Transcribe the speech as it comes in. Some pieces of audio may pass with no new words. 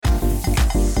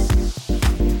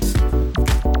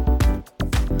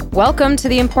Welcome to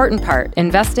The Important Part,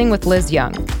 Investing with Liz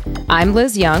Young. I'm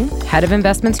Liz Young, Head of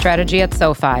Investment Strategy at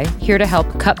SoFi, here to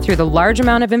help cut through the large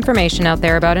amount of information out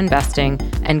there about investing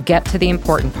and get to the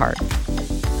important part.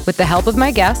 With the help of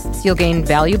my guests, you'll gain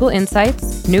valuable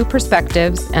insights, new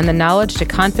perspectives, and the knowledge to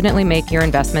confidently make your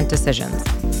investment decisions.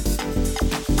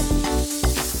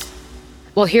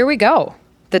 Well, here we go.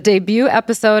 The debut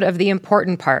episode of The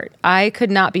Important Part. I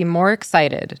could not be more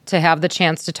excited to have the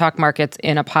chance to talk markets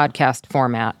in a podcast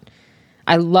format.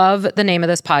 I love the name of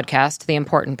this podcast, The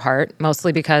Important Part,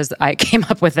 mostly because I came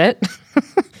up with it,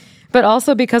 but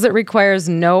also because it requires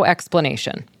no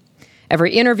explanation.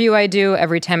 Every interview I do,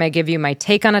 every time I give you my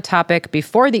take on a topic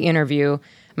before the interview,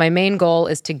 my main goal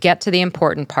is to get to the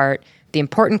important part, the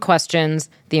important questions,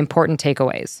 the important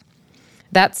takeaways.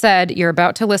 That said, you're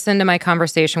about to listen to my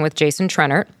conversation with Jason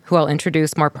Trennert, who I'll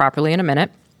introduce more properly in a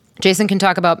minute. Jason can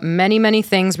talk about many, many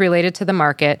things related to the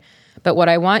market, but what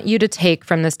I want you to take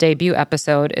from this debut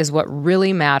episode is what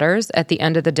really matters at the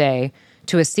end of the day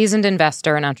to a seasoned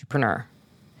investor and entrepreneur.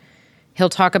 He'll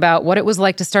talk about what it was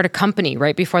like to start a company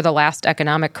right before the last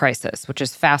economic crisis, which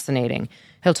is fascinating.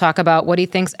 He'll talk about what he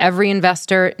thinks every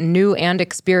investor, new and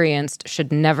experienced,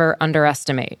 should never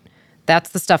underestimate. That's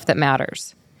the stuff that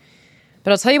matters.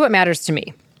 But I'll tell you what matters to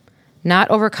me. Not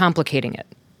overcomplicating it,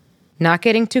 not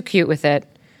getting too cute with it,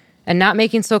 and not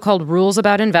making so-called rules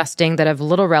about investing that have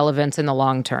little relevance in the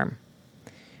long term.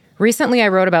 Recently, I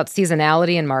wrote about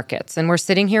seasonality in markets, and we're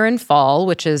sitting here in fall,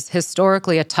 which is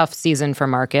historically a tough season for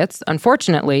markets.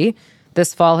 Unfortunately,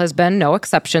 this fall has been no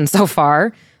exception so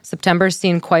far. September's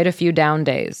seen quite a few down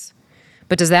days.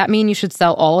 But does that mean you should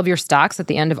sell all of your stocks at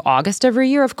the end of August every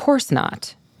year? Of course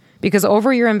not. Because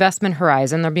over your investment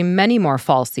horizon, there'll be many more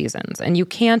fall seasons, and you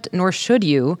can't, nor should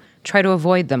you, try to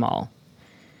avoid them all.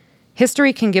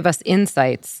 History can give us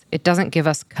insights. It doesn't give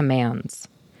us commands.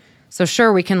 So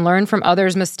sure, we can learn from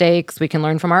others' mistakes, we can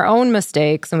learn from our own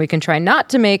mistakes, and we can try not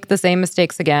to make the same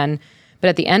mistakes again. But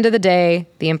at the end of the day,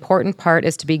 the important part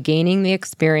is to be gaining the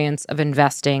experience of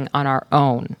investing on our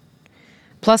own.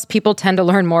 Plus, people tend to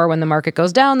learn more when the market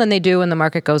goes down than they do when the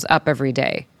market goes up every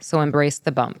day. So embrace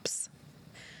the bumps.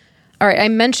 All right, I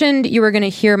mentioned you were going to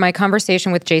hear my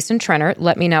conversation with Jason Trennert.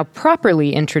 Let me now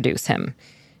properly introduce him.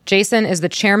 Jason is the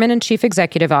chairman and chief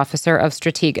executive officer of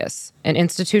Strategas, an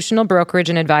institutional brokerage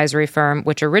and advisory firm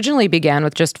which originally began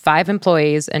with just 5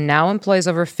 employees and now employs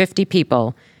over 50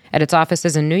 people at its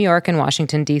offices in New York and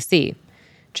Washington, D.C.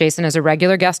 Jason is a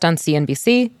regular guest on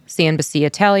CNBC, CNBC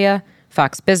Italia,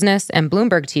 Fox Business, and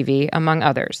Bloomberg TV, among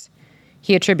others.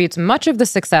 He attributes much of the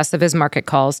success of his market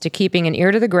calls to keeping an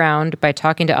ear to the ground by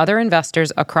talking to other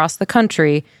investors across the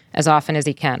country as often as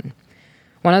he can.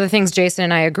 One of the things Jason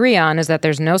and I agree on is that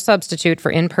there's no substitute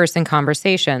for in-person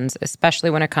conversations,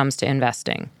 especially when it comes to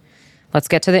investing. Let's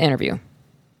get to the interview.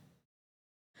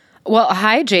 Well,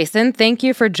 hi, Jason. Thank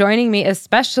you for joining me,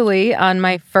 especially on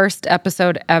my first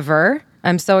episode ever.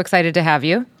 I'm so excited to have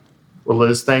you. Well,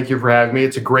 Liz, thank you for having me.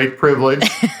 It's a great privilege.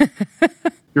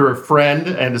 You're a friend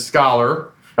and a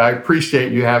scholar. I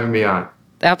appreciate you having me on.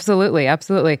 Absolutely,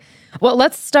 absolutely. Well,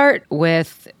 let's start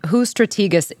with who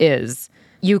Strategas is.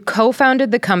 You co-founded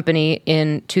the company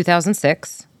in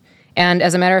 2006, and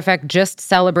as a matter of fact, just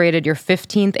celebrated your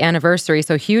 15th anniversary,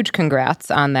 so huge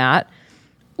congrats on that.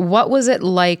 What was it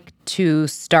like to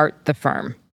start the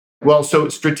firm? Well, so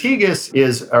Strategas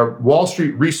is a Wall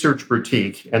Street research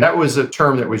boutique, and that was a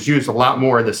term that was used a lot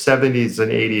more in the 70s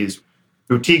and 80s.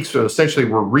 Boutiques essentially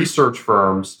were research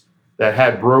firms that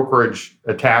had brokerage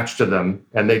attached to them,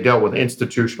 and they dealt with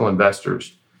institutional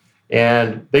investors.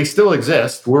 And they still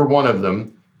exist. We're one of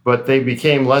them, but they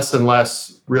became less and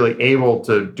less really able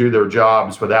to do their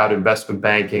jobs without investment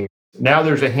banking. Now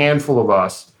there's a handful of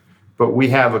us, but we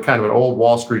have a kind of an old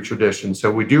Wall Street tradition.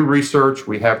 So we do research,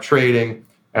 we have trading,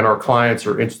 and our clients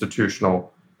are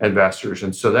institutional investors.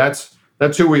 And so that's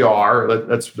who we are.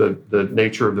 That's the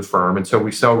nature of the firm. And so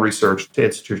we sell research to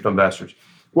institutional investors.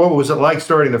 What was it like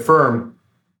starting the firm?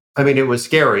 I mean, it was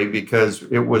scary because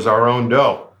it was our own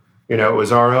dough. It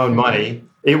was our own money.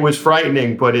 It was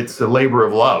frightening, but it's the labor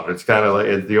of love. It's kind of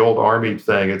like the old Army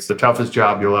thing. It's the toughest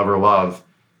job you'll ever love.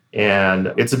 And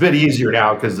it's a bit easier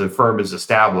now because the firm is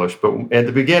established. But at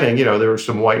the beginning, there were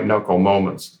some white knuckle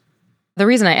moments. The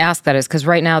reason I ask that is because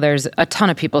right now there's a ton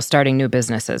of people starting new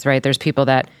businesses, right? There's people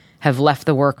that have left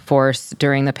the workforce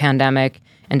during the pandemic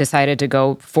and decided to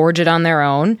go forge it on their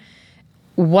own.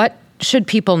 What should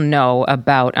people know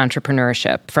about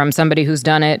entrepreneurship from somebody who's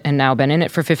done it and now been in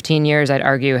it for 15 years, I'd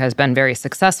argue has been very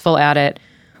successful at it?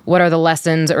 What are the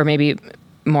lessons, or maybe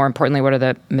more importantly, what are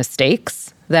the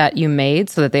mistakes that you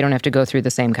made so that they don't have to go through the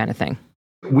same kind of thing?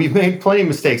 We've made plenty of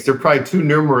mistakes. They're probably too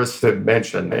numerous to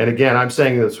mention. And again, I'm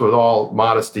saying this with all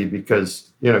modesty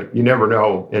because, you never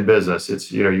know in business.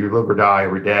 It's, you live or die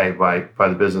every day by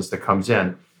the business that comes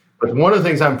in. But one of the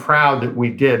things I'm proud that we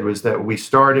did was that we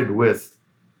started with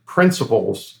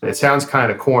principles. It sounds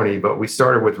kind of corny, but we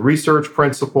started with research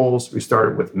principles. We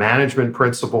started with management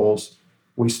principles.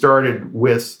 We started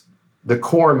with the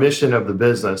core mission of the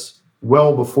business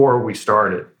well before we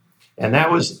started. And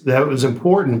that was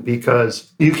important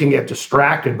because you can get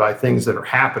distracted by things that are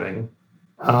happening,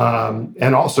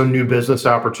 and also new business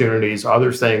opportunities,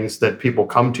 other things that people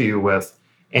come to you with.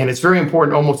 And it's very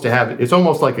important almost to have, it's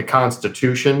almost like a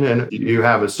constitution, and you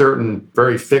have a certain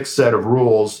very fixed set of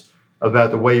rules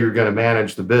about the way you're going to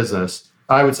manage the business.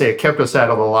 I would say it kept us out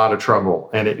of a lot of trouble,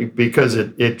 and because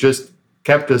it just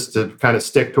kept us to kind of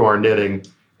stick to our knitting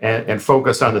and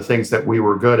focus on the things that we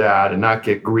were good at and not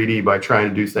get greedy by trying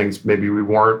to do things maybe we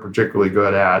weren't particularly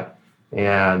good at.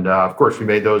 And of course, we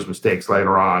made those mistakes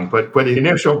later on. But the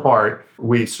initial part,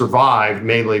 we survived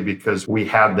mainly because we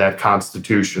had that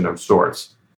constitution of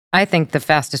sorts. I think the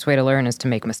fastest way to learn is to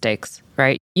make mistakes,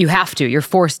 right? You have to, you're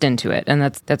forced into it. And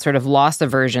that's sort of loss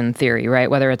aversion theory, right?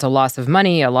 Whether it's a loss of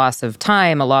money, a loss of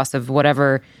time, a loss of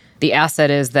whatever the asset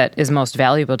is that is most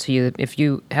valuable to you. If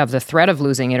you have the threat of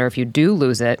losing it, or if you do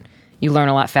lose it, you learn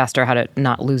a lot faster how to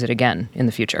not lose it again in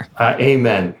the future.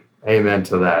 Amen. Amen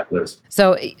to that, Liz.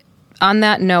 So on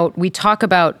that note, we talk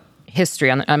about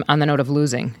history on the note of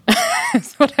losing.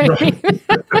 That's what I mean.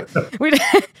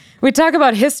 We talk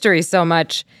about history so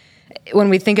much when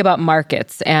we think about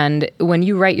markets. And when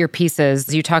you write your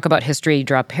pieces, you talk about history, you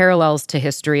draw parallels to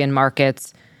history and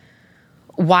markets.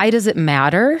 Why does it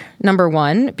matter? Number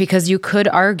one, because one could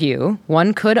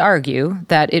argue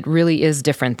that it really is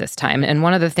different this time. And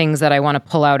one of the things that I want to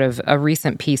pull out of a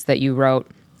recent piece that you wrote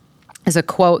is a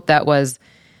quote that was,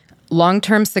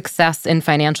 "Long-term success in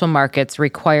financial markets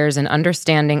requires an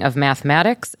understanding of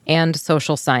mathematics and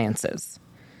social sciences."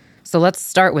 So let's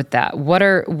start with that. What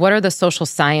are the social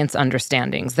science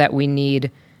understandings that we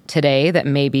need today that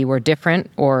maybe were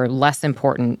different or less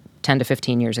important 10 to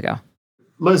 15 years ago?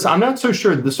 Liz, I'm not so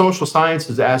sure the social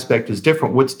sciences aspect is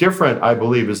different. What's different, I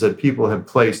believe, is that people have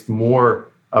placed more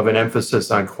of an emphasis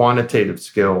on quantitative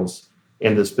skills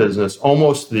in this business,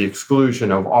 almost to the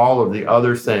exclusion of all of the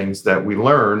other things that we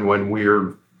learn when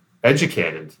we're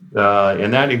educated.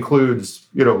 And that includes,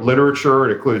 literature,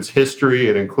 it includes history,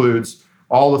 it includes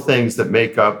all the things that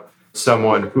make up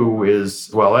someone who is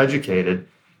well educated.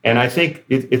 And I think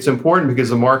it's important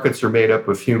because the markets are made up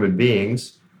of human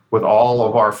beings with all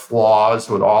of our flaws,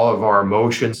 with all of our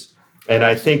emotions. And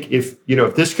I think if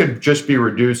this could just be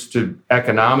reduced to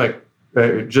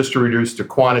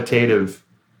quantitative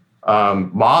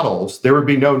models, there would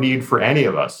be no need for any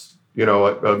of us.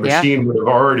 A machine would have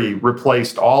already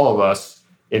replaced all of us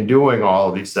in doing all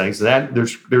of these things. And that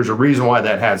there's a reason why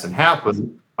that hasn't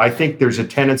happened. I think there's a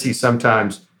tendency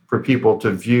sometimes for people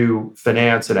to view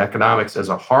finance and economics as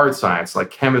a hard science, like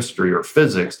chemistry or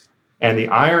physics. And the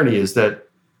irony is that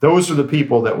those are the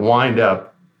people that wind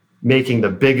up making the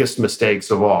biggest mistakes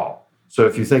of all. So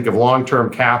if you think of long-term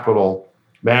capital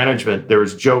management, there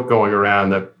was a joke going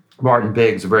around that Martin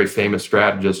Biggs, a very famous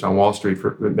strategist on Wall Street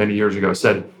for many years ago,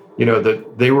 said, that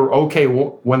they were okay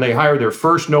when they hired their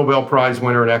first Nobel Prize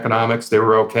winner in economics, they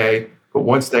were okay. But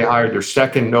once they hired their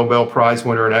second Nobel Prize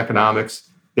winner in economics,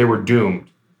 they were doomed.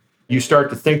 You start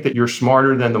to think that you're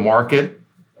smarter than the market.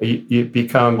 You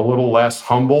become a little less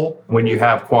humble when you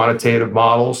have quantitative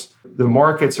models. The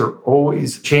markets are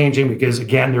always changing because,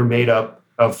 again, they're made up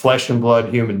of flesh and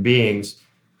blood human beings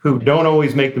who don't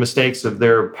always make the mistakes of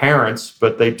their parents,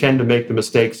 but they tend to make the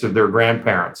mistakes of their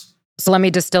grandparents. So let me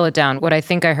distill it down. What I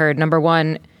think I heard, number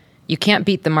one, you can't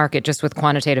beat the market just with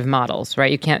quantitative models,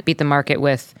 right? You can't beat the market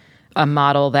with a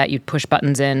model that you push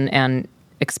buttons in and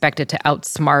expect it to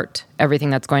outsmart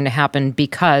everything that's going to happen,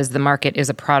 because the market is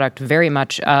a product very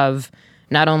much of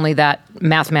not only that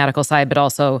mathematical side, but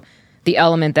also the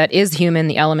element that is human,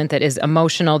 the element that is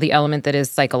emotional, the element that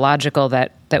is psychological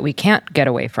that we can't get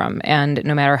away from. And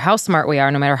no matter how smart we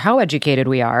are, no matter how educated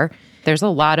we are, there's a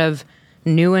lot of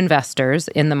new investors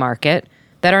in the market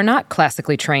that are not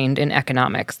classically trained in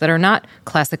economics, that are not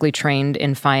classically trained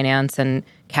in finance and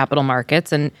capital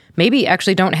markets, and maybe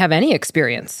actually don't have any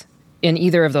experience in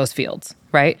either of those fields,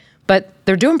 right? But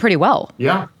they're doing pretty well.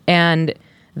 Yeah. And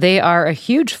they are a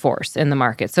huge force in the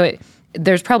market. So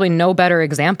there's probably no better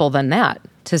example than that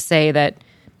to say that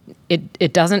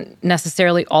it doesn't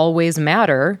necessarily always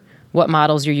matter what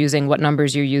models you're using, what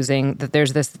numbers you're using, that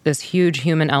there's this huge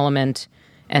human element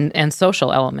and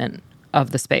social element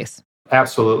of the space.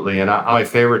 Absolutely. And my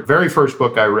favorite, very first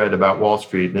book I read about Wall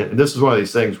Street, and this is one of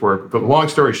these things where, but long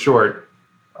story short,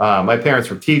 my parents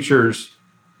were teachers,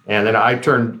 and then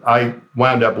I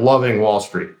wound up loving Wall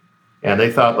Street. And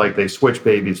they thought like they switched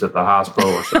babies at the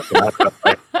hospital or something.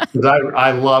 Because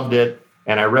I loved it,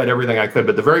 and I read everything I could.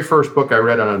 But the very first book I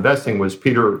read on investing was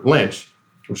Peter Lynch,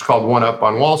 which was called One Up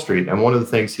on Wall Street. And one of the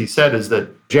things he said is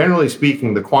that, generally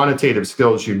speaking, the quantitative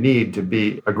skills you need to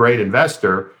be a great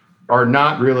investor are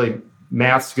not really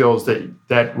math skills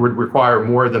that would require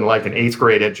more than like an 8th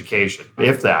grade education,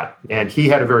 if that. And he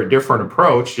had a very different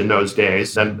approach in those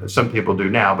days than some people do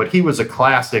now. But he was a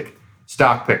classic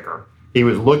stock picker. He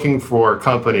was looking for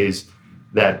companies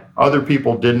that other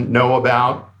people didn't know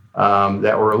about,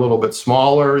 that were a little bit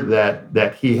smaller,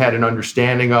 that he had an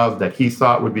understanding of, that he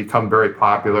thought would become very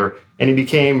popular. And he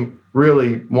became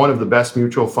really one of the best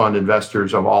mutual fund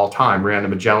investors of all time, ran the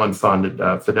Magellan Fund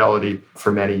at Fidelity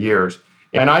for many years.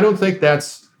 And I don't think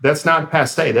that's not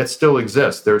passé. That still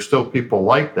exists. There are still people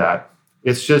like that.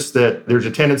 It's just that there's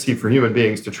a tendency for human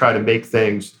beings to try to make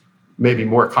things maybe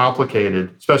more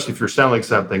complicated, especially if you're selling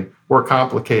something, more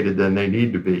complicated than they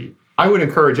need to be. I would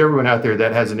encourage everyone out there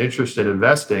that has an interest in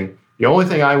investing, the only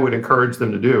thing I would encourage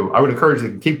them to do, I would encourage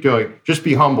them to keep doing, just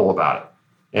be humble about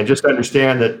it. And just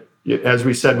understand that, as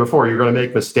we said before, you're going to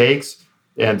make mistakes.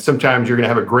 And sometimes you're going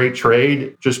to have a great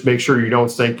trade. Just make sure you don't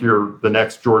think you're the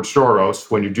next George Soros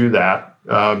when you do that,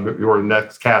 or the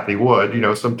next Kathy Wood.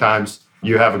 Sometimes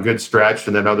you have a good stretch,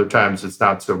 and then other times it's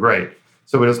not so great.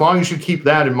 So, but as long as you keep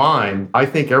that in mind, I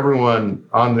think everyone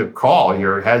on the call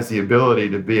here has the ability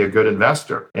to be a good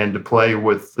investor and to play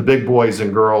with the big boys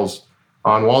and girls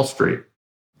on Wall Street.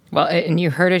 Well, and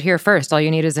you heard it here first. All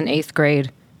you need is an 8th grade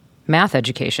math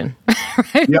education.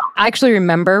 Right? Yeah. I actually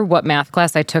remember what math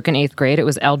class I took in 8th grade. It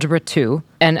was Algebra 2.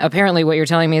 And apparently what you're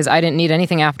telling me is I didn't need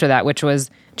anything after that, which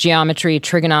was geometry,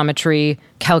 trigonometry,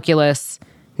 calculus,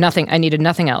 nothing. I needed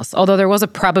nothing else. Although there was a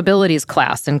probabilities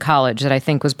class in college that I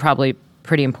think was probably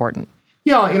pretty important.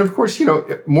 Yeah, and of course,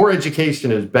 more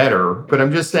education is better. But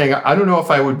I'm just saying, I don't know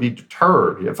if I would be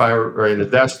deterred if I were an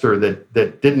investor that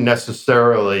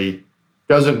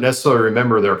doesn't necessarily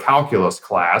remember their calculus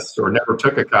class or never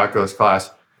took a calculus class,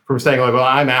 from saying, like, well,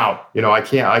 I'm out. I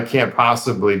can't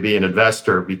possibly be an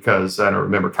investor because I don't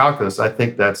remember calculus. I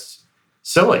think that's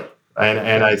silly.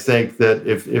 And I think that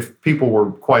if people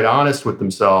were quite honest with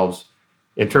themselves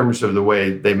in terms of the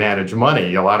way they manage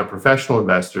money, a lot of professional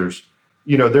investors,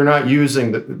 they're not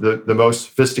using the most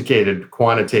sophisticated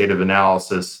quantitative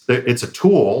analysis. It's a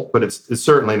tool, but it's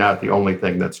certainly not the only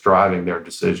thing that's driving their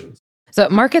decisions. So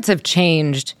markets have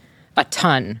changed a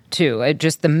ton, too.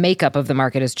 Just the makeup of the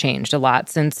market has changed a lot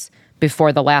since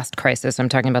before the last crisis. I'm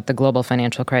talking about the global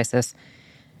financial crisis.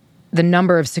 The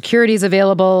number of securities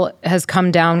available has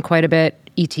come down quite a bit.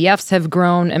 ETFs have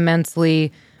grown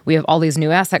immensely. We have all these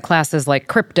new asset classes like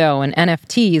crypto and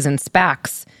NFTs and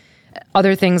SPACs.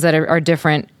 Other things that are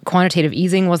different. Quantitative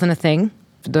easing wasn't a thing.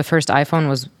 The first iPhone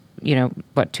was,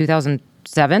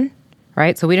 2007,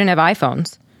 right? So we didn't have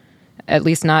iPhones, at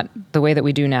least not the way that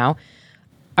we do now.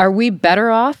 Are we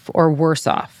better off or worse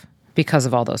off because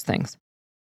of all those things?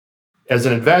 As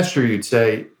an investor, you'd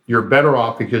say you're better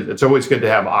off because it's always good to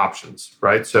have options,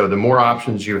 right? So the more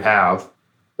options you have,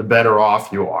 the better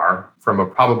off you are. From a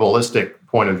probabilistic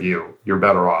point of view, you're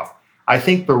better off. I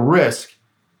think the risk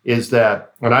is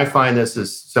that, when I find this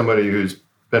as somebody who's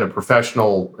been a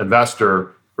professional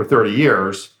investor for 30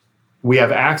 years, we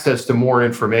have access to more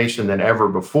information than ever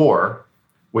before,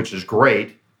 which is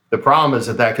great. The problem is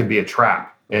that can be a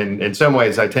trap. And in some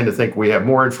ways, I tend to think we have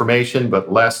more information,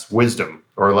 but less wisdom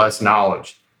or less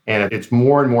knowledge. And it's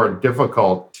more and more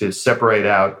difficult to separate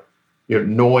out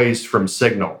noise from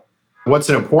signal. What's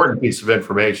an important piece of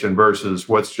information versus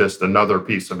what's just another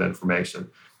piece of information?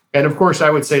 And of course, I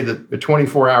would say that the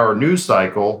 24-hour news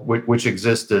cycle, which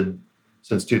existed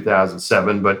since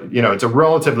 2007, but it's a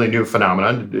relatively new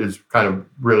phenomenon. It is kind of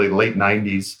really late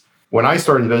 90s. When I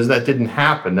started in business, that didn't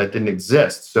happen. That didn't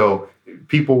exist. So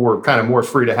people were kind of more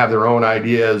free to have their own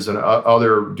ideas and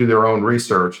do their own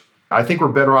research. I think we're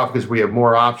better off because we have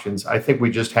more options. I think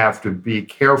we just have to be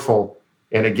careful,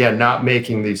 and again, not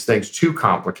making these things too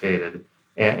complicated,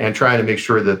 and trying to make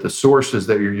sure that the sources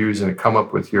that you're using to come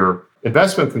up with your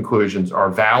investment conclusions are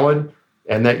valid,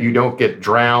 and that you don't get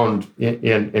drowned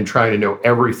in trying to know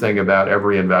everything about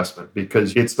every investment,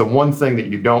 because it's the one thing that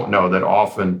you don't know that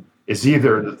often is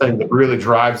either the thing that really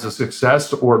drives the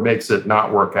success or makes it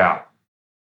not work out.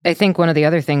 I think one of the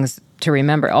other things to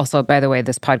remember also, by the way,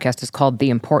 this podcast is called The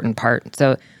Important Part.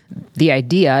 So the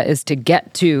idea is to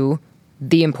get to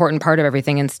the important part of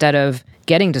everything instead of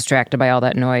getting distracted by all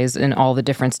that noise and all the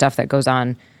different stuff that goes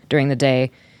on during the day.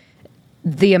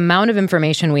 the amount of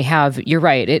information we have, you're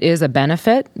right, it is a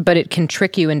benefit, but it can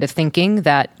trick you into thinking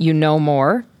that you know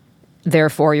more,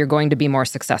 therefore you're going to be more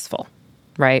successful,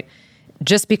 right?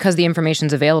 Just because the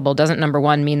information's available doesn't, number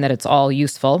one, mean that it's all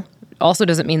useful. Also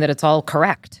doesn't mean that it's all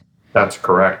correct. That's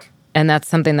correct. And that's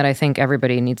something that I think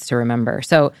everybody needs to remember.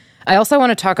 So I also want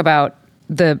to talk about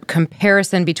the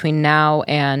comparison between now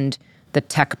and the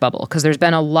tech bubble, because there's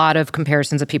been a lot of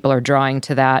comparisons that people are drawing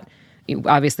to that.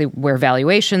 Obviously, where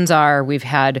valuations are, we've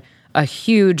had a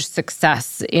huge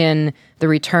success in the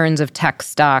returns of tech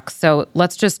stocks. So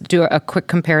let's just do a quick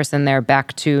comparison there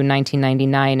back to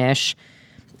 1999-ish.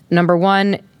 Number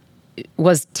one,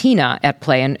 was TINA at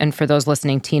play? And for those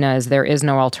listening, TINA is There Is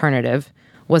No Alternative.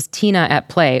 Was TINA at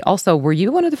play? Also, were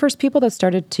you one of the first people that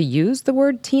started to use the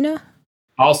word TINA?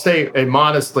 I'll say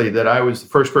modestly that I was the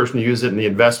first person to use it in the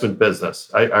investment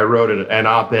business. I wrote an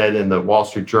op-ed in the Wall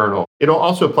Street Journal. It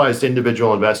also applies to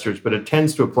individual investors, but it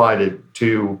tends to apply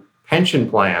to pension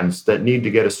plans that need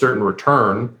to get a certain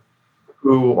return,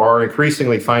 who are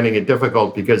increasingly finding it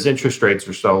difficult because interest rates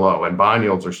are so low and bond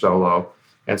yields are so low.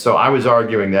 And so I was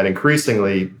arguing that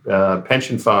increasingly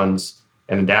pension funds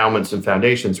and endowments and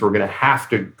foundations were going to have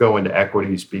to go into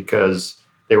equities because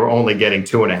they were only getting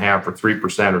 2.5% or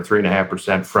 3% or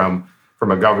 3.5%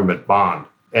 from a government bond.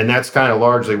 And that's kind of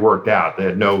largely worked out. They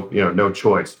had no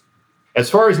choice. As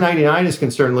far as 99 is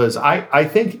concerned, Liz, I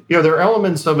think there are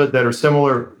elements of it that are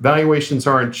similar. Valuations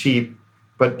aren't cheap,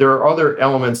 but there are other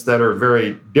elements that are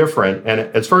very different. And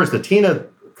as far as the TINA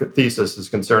thesis is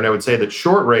concerned, I would say that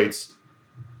short rates,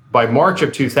 by March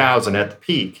of 2000 at the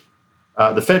peak,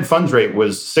 the Fed funds rate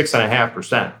was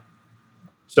 6.5%.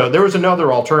 So there was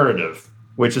another alternative,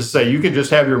 which is to say you could just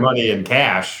have your money in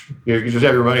cash. You could just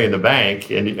have your money in the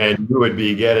bank, and you would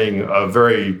be getting a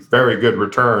very, very good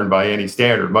return by any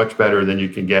standard, much better than you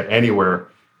can get anywhere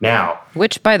now.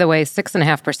 Which, by the way,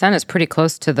 6.5% is pretty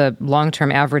close to the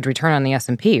long-term average return on the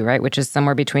S&P, right? Which is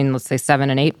somewhere between, let's say, 7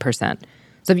 and 8%.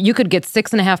 So you could get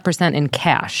 6.5% in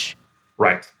cash.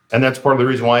 Right. And that's part of the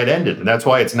reason why it ended. And that's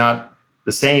why it's not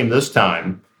the same this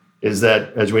time, is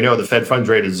that, as we know, the Fed funds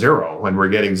rate is zero, and we're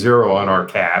getting zero on our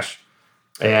cash.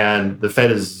 And the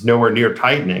Fed is nowhere near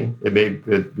tightening.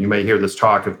 You may hear this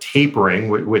talk of tapering,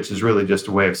 which is really just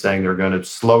a way of saying they're going to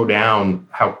slow down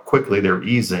how quickly they're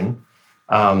easing.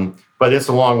 But it's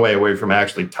a long way away from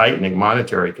actually tightening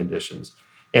monetary conditions.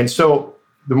 And so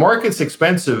the market's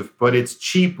expensive, but it's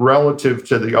cheap relative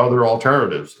to the other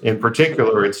alternatives. In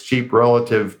particular, it's cheap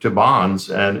relative to bonds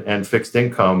and fixed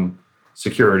income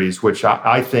securities, which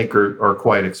I think are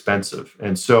quite expensive.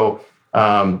 And so,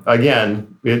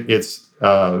 again, it's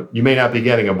you may not be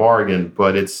getting a bargain,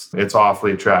 but it's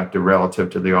awfully attractive relative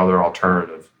to the other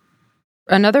alternative.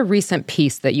 Another recent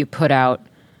piece that you put out,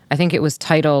 I think it was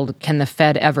titled, "Can the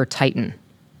Fed Ever Tighten?"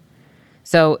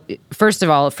 So first of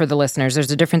all, for the listeners,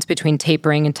 there's a difference between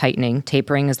tapering and tightening.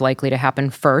 Tapering is likely to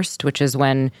happen first, which is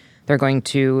when they're going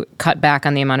to cut back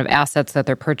on the amount of assets that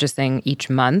they're purchasing each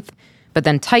month. But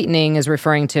then tightening is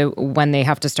referring to when they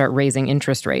have to start raising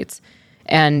interest rates.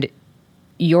 And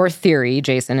your theory,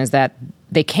 Jason, is that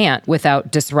they can't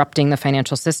without disrupting the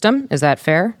financial system. Is that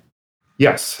fair?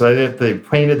 Yes. They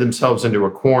painted themselves into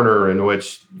a corner in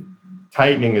which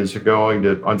tightening is going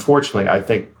to, unfortunately, I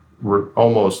think,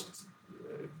 almost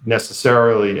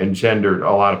necessarily engendered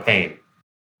a lot of pain.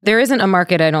 There isn't a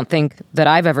market, I don't think, that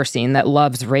I've ever seen that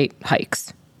loves rate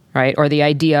hikes, right? Or the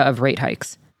idea of rate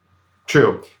hikes.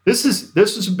 True. This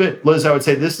is a bit, Liz, I would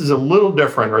say this is a little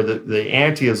different, or the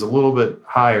ante is a little bit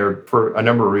higher for a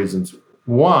number of reasons.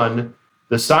 One,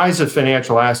 the size of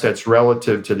financial assets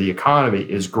relative to the economy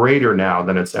is greater now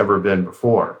than it's ever been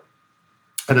before.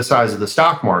 And the size of the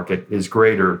stock market is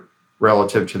greater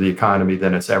relative to the economy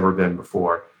than it's ever been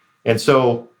before. And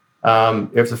so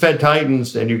if the Fed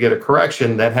tightens and you get a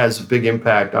correction, that has a big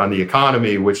impact on the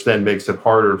economy, which then makes it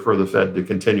harder for the Fed to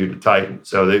continue to tighten.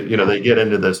 So they get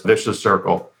into this vicious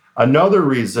circle. Another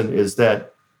reason is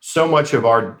that so much of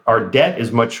our debt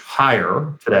is much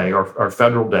higher today, our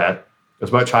federal debt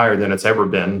is much higher than it's ever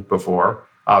been before,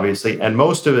 obviously, and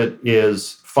most of it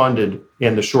is funded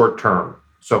in the short term.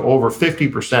 So over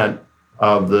 50%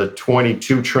 of the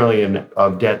 22 trillion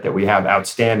of debt that we have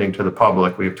outstanding to the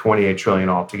public, we have 28 trillion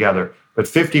altogether, but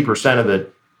 50% of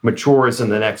it matures in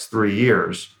the next 3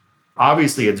 years.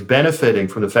 Obviously, it's benefiting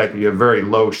from the fact that you have very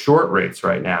low short rates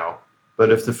right now.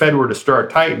 But if the Fed were to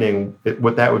start tightening,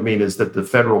 what that would mean is that the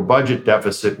federal budget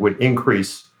deficit would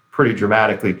increase pretty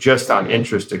dramatically just on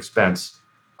interest expense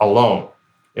alone.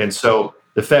 And so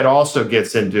the Fed also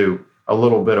gets into a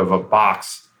little bit of a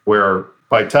box where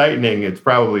by tightening, it's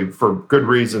probably for good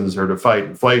reasons or to fight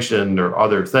inflation or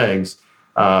other things.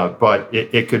 but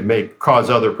it could cause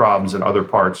other problems in other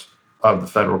parts of the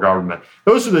federal government.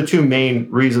 Those are the two main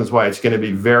reasons why it's going to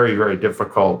be very, very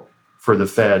difficult for the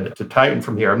Fed to tighten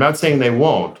from here. I'm not saying they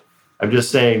won't. I'm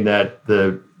just saying that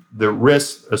the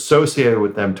risks associated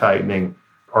with them tightening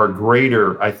are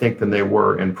greater, I think, than they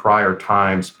were in prior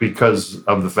times because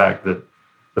of the fact that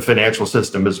the financial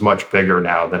system is much bigger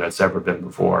now than it's ever been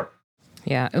before.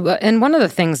 Yeah. And one of the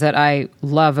things that I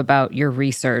love about your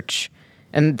research,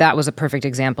 and that was a perfect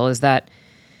example, is that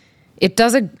it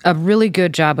does a really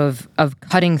good job of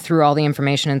cutting through all the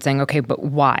information and saying, okay, but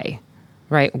why,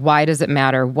 right? Why does it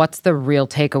matter? What's the real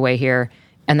takeaway here?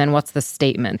 And then what's the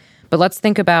statement? But let's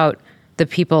think about the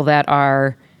people that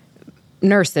are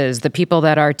nurses, the people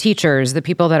that are teachers, the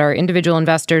people that are individual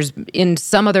investors in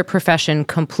some other profession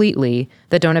completely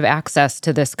that don't have access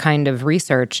to this kind of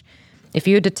research. If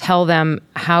you had to tell them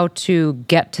how to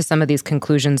get to some of these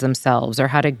conclusions themselves or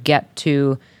how to get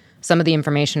to some of the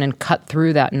information and cut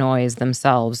through that noise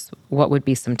themselves, what would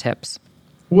be some tips?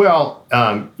 Well,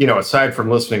 aside from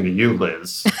listening to you,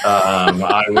 Liz,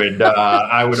 I would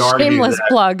argue shameless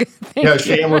plug.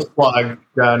 Shameless plug.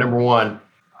 Number one,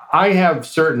 I have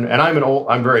certain, and I'm old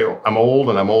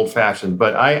and I'm old fashioned,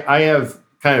 but I have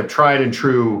kind of tried and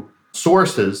true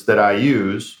sources that I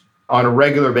use on a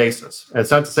regular basis. And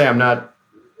it's not to say I'm not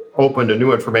open to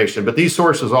new information, but these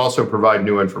sources also provide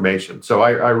new information. So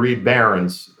I read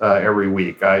Barron's every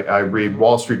week. I read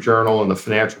Wall Street Journal and the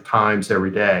Financial Times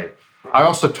every day. I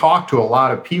also talk to a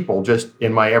lot of people just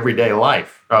in my everyday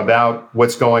life about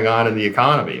what's going on in the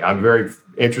economy. I'm very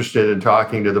interested in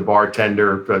talking to the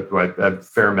bartender, but a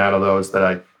fair amount of those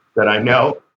that I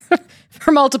know.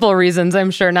 For multiple reasons,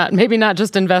 I'm sure, maybe not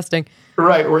just investing.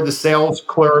 Right, or the sales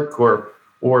clerk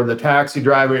or the taxi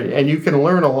driver. And you can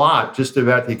learn a lot just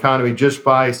about the economy just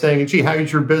by saying, gee, how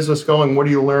is your business going? What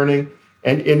are you learning?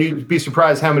 And you'd be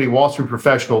surprised how many Wall Street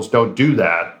professionals don't do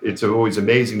that. It's always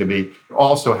amazing to me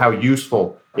also how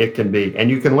useful it can be.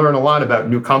 And you can learn a lot about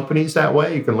new companies that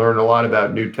way. You can learn a lot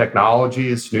about new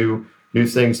technologies, new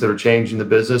things that are changing the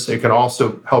business. It can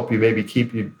also help you maybe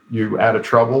keep you out of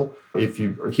trouble if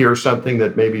you hear something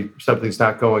that maybe something's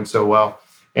not going so well.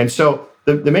 And so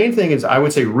the main thing is, I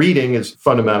would say reading is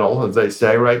fundamental, as they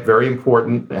say, right? Very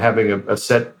important, having a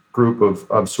set group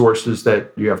of sources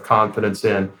that you have confidence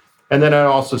in. And then I'd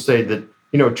also say that,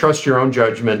 trust your own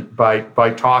judgment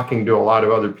by talking to a lot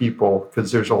of other people,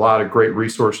 because there's a lot of great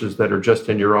resources that are just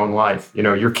in your own life.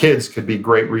 Your kids could be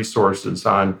great resources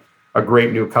on a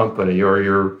great new company, or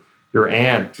your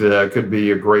aunt could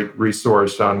be a great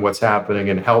resource on what's happening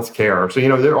in healthcare. So,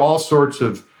 there are all sorts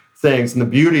of things. And the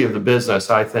beauty of the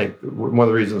business, I think, one of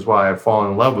the reasons why I've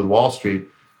fallen in love with Wall Street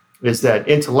is that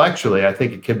intellectually, I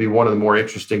think it can be one of the more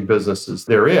interesting businesses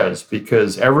there is,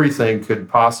 because everything could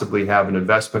possibly have an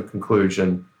investment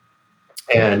conclusion.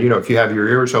 And, if you have your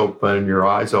ears open and your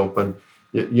eyes open,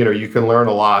 you can learn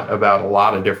a lot about a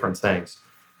lot of different things.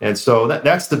 And so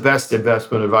that's the best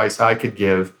investment advice I could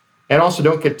give. And also,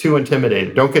 don't get too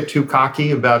intimidated. Don't get too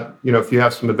cocky about, if you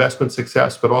have some investment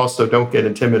success, but also don't get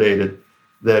intimidated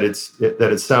that it's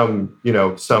some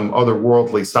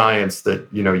otherworldly science that,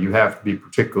 you have to be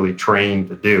particularly trained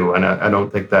to do. And I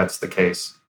don't think that's the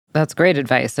case. That's great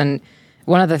advice. And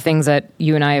one of the things that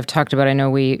you and I have talked about, I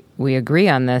know we agree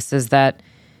on this, is that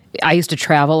I used to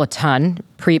travel a ton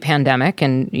pre-pandemic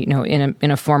and,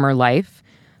 in a former life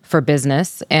for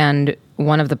business. And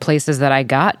one of the places that I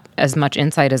got as much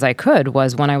insight as I could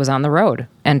was when I was on the road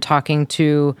and talking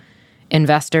to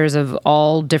investors of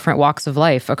all different walks of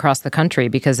life across the country,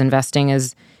 because investing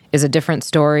is a different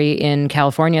story in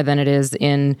California than it is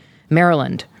in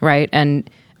Maryland, right? And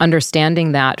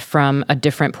understanding that from a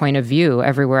different point of view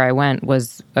everywhere I went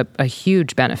was a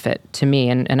huge benefit to me.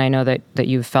 And I know that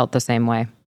you've felt the same way.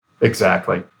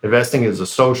 Exactly. Investing is a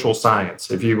social science,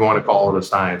 if you want to call it a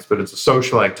science, but it's a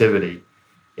social activity.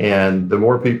 And the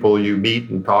more people you meet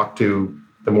and talk to,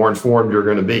 the more informed you're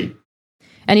going to be.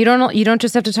 And you don't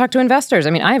just have to talk to investors. I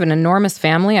mean, I have an enormous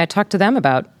family. I talk to them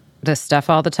about this stuff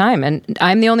all the time. And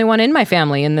I'm the only one in my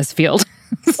family in this field.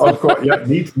 So. Of course. Yeah,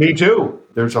 me too.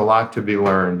 There's a lot to be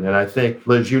learned. And I think,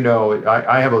 Liz,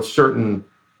 I have a certain,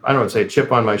 I don't want to say a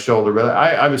chip on my shoulder, but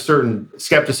I have a certain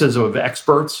skepticism of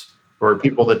experts or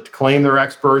people that claim they're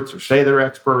experts or say they're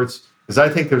experts, because I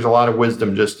think there's a lot of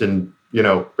wisdom just in,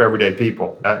 everyday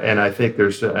people. And I think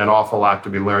there's an awful lot to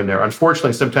be learned there.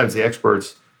 Unfortunately, sometimes the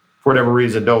experts, for whatever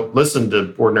reason, don't listen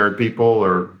to ordinary people,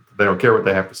 or they don't care what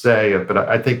they have to say. But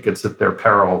I think it's at their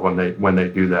peril when they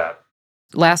do that.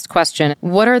 Last question.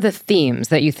 What are the themes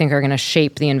that you think are going to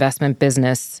shape the investment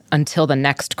business until the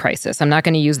next crisis? I'm not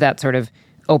going to use that sort of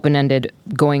open-ended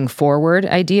going forward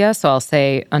idea. So I'll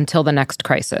say until the next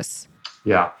crisis.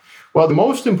 Yeah. Well, the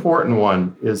most important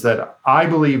one is that I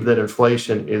believe that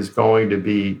inflation is going to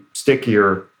be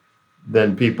stickier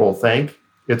than people think.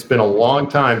 It's been a long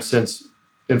time since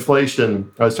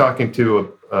inflation. I was talking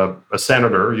to a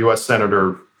senator, U.S.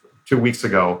 senator, 2 weeks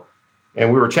ago,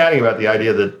 and we were chatting about the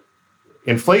idea that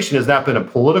inflation has not been a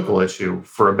political issue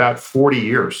for about 40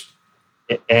 years.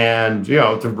 And,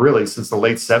 really since the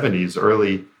late 70s,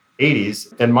 early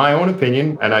 80s. And my own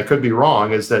opinion, and I could be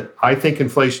wrong, is that I think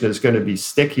inflation is going to be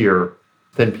stickier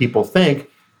than people think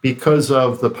because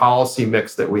of the policy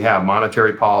mix that we have,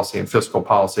 monetary policy and fiscal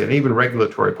policy and even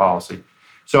regulatory policy.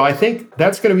 So I think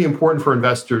that's going to be important for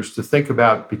investors to think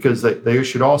about because they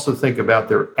should also think about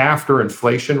their after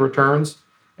inflation returns.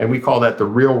 And we call that the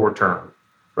real return,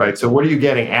 right? So what are you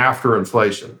getting after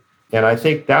inflation? And I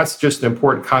think that's just an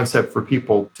important concept for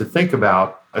people to think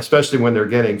about, especially when they're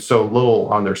getting so little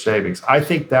on their savings. I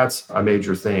think that's a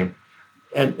major theme.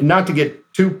 And not to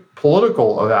get too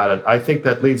political about it, I think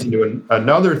that leads into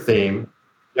another theme,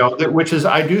 which is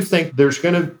I do think there's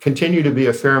going to continue to be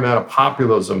a fair amount of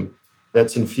populism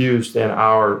that's infused in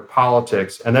our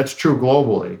politics, and that's true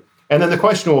globally. And then the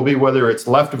question will be whether it's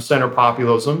left of center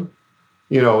populism,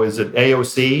 is it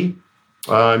AOC,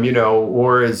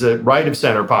 or is it right of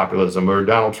center populism or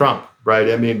Donald Trump, right?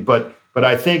 I mean, but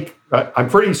I think I'm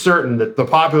pretty certain that the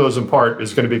populism part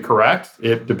is going to be correct.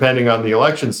 Depending on the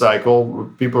election cycle,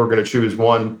 people are going to choose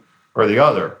one or the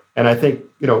other. And I think,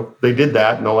 they did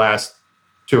that in the last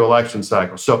 2 election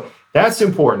cycles. So that's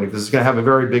important because it's going to have a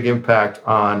very big impact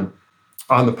on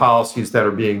the policies that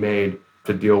are being made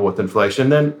to deal with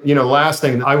inflation. And then, last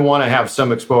thing, I want to have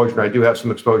some exposure. I do have some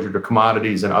exposure to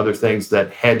commodities and other things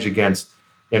that hedge against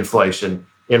inflation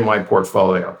in my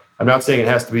portfolio. I'm not saying it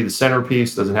has to be the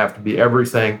centerpiece, doesn't have to be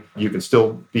everything. You can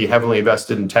still be heavily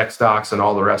invested in tech stocks and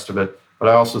all the rest of it. But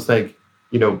I also think,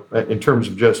 in terms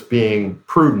of just being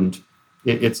prudent,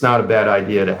 it's not a bad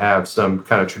idea to have some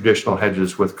kind of traditional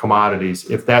hedges with commodities,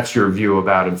 if that's your view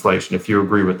about inflation, if you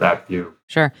agree with that view.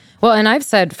 Sure. Well, and I've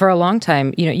said for a long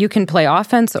time, you can play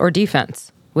offense or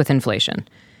defense with inflation.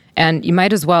 And you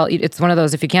might as well, it's one of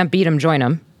those, if you can't beat them, join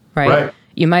them, right?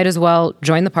 You might as well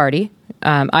join the party.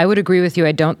 I would agree with you.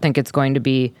 I don't think it's going to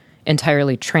be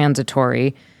entirely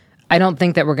transitory. I don't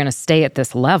think that we're going to stay at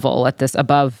this level, at this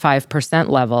above 5%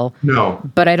 level. No.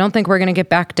 But I don't think we're going to get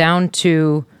back down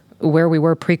to where we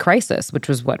were pre-crisis, which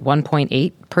was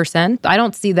 1.8%. I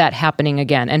don't see that happening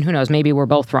again. And who knows, maybe we're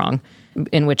both wrong,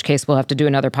 in which case we'll have to do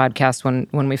another podcast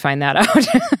when we find that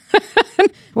out.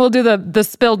 We'll do the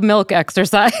spilled milk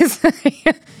exercise.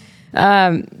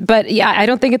 But yeah, I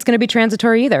don't think it's going to be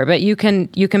transitory either. But you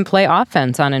can play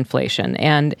offense on inflation.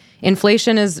 And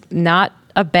inflation is not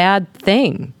a bad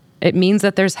thing. It means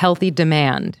that there's healthy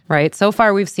demand, right? So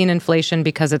far, we've seen inflation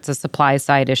because it's a supply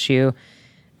side issue.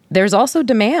 There's also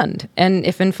demand. And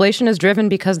if inflation is driven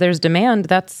because there's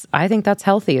demand, I think that's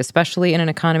healthy, especially in an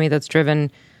economy that's driven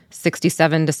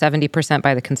 67 to 70%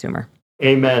 by the consumer.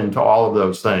 Amen to all of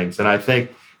those things. And I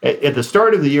think at the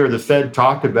start of the year, the Fed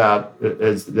talked about,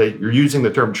 as you're using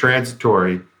the term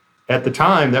transitory, at the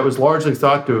time, that was largely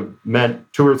thought to have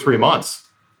meant 2 or 3 months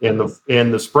in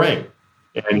the spring.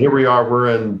 And here we are,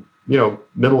 we're in,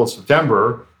 middle of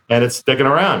September, and it's sticking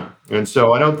around. And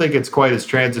so I don't think it's quite as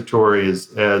transitory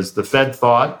as the Fed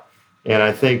thought. And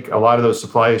I think a lot of those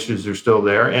supply issues are still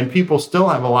there. And people still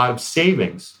have a lot of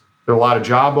savings. There are a lot of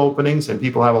job openings, and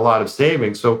people have a lot of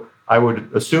savings. So I would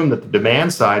assume that the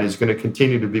demand side is going to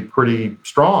continue to be pretty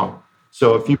strong.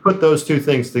 So if you put those two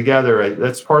things together,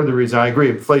 that's part of the reason I agree.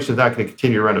 Inflation is not going to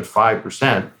continue to run at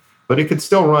 5%, but it could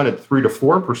still run at 3 to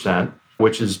 4%,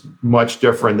 which is much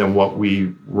different than what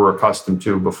we were accustomed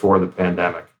to before the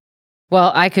pandemic.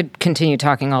 Well, I could continue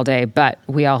talking all day, but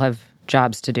we all have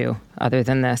jobs to do other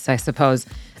than this, I suppose.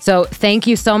 So thank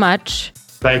you so much.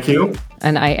 Thank you.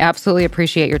 And I absolutely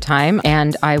appreciate your time,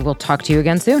 and I will talk to you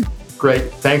again soon.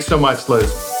 Great. Thanks so much,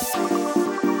 Liz.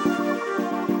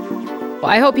 Well,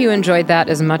 I hope you enjoyed that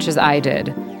as much as I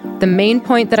did. The main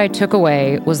point that I took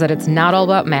away was that it's not all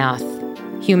about math.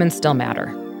 Humans still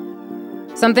matter.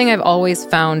 Something I've always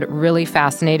found really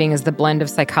fascinating is the blend of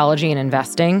psychology and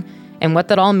investing. And what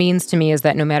that all means to me is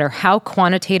that no matter how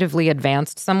quantitatively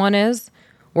advanced someone is,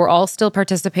 we're all still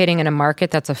participating in a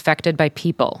market that's affected by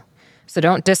people. So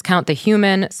don't discount the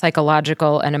human,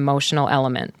 psychological, and emotional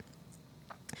element.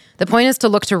 The point is to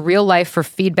look to real life for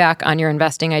feedback on your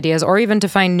investing ideas or even to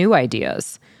find new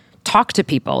ideas. Talk to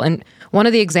people. And one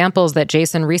of the examples that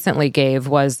Jason recently gave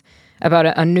was about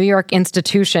a New York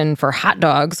institution for hot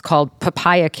dogs called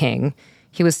Papaya King.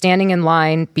 He was standing in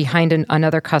line behind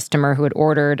another customer who had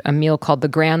ordered a meal called the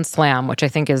Grand Slam, which I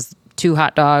think is 2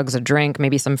 hot dogs, a drink,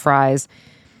 maybe some fries.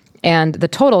 And the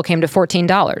total came to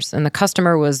 $14, and the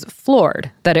customer was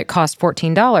floored that it cost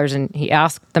 $14, and he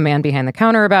asked the man behind the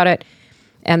counter about it,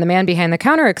 and the man behind the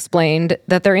counter explained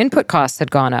that their input costs had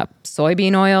gone up.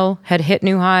 Soybean oil had hit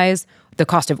new highs, the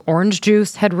cost of orange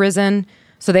juice had risen,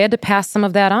 so they had to pass some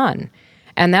of that on.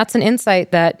 And that's an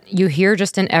insight that you hear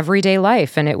just in everyday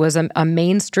life, and it was a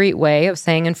Main Street way of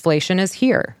saying inflation is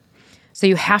here. So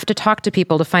you have to talk to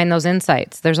people to find those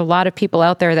insights. There's a lot of people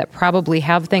out there that probably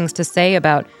have things to say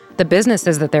about the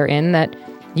businesses that they're in that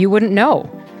you wouldn't know.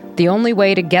 The only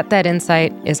way to get that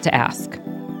insight is to ask.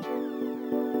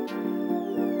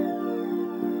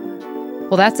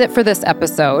 Well, that's it for this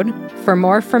episode. For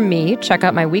more from me, check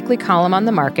out my weekly column on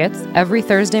the markets every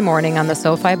Thursday morning on the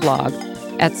SoFi blog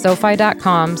at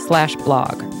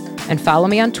sofi.com/blog. And follow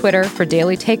me on Twitter for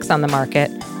daily takes on the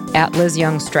market at Liz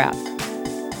Young Strat.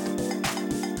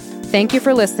 Thank you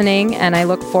for listening, and I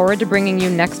look forward to bringing you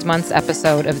next month's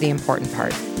episode of The Important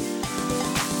Part.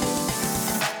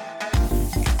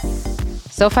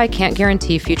 SoFi can't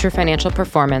guarantee future financial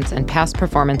performance, and past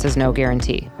performance is no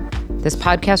guarantee. This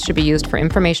podcast should be used for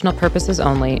informational purposes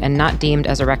only and not deemed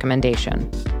as a recommendation.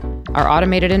 Our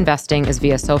automated investing is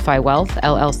via SoFi Wealth,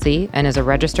 LLC, and is a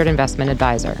registered investment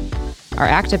advisor. Our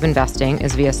active investing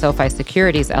is via SoFi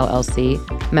Securities, LLC,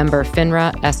 member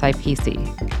FINRA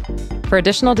SIPC. For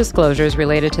additional disclosures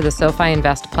related to the SoFi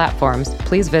Invest platforms,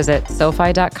 please visit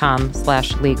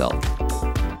sofi.com/legal.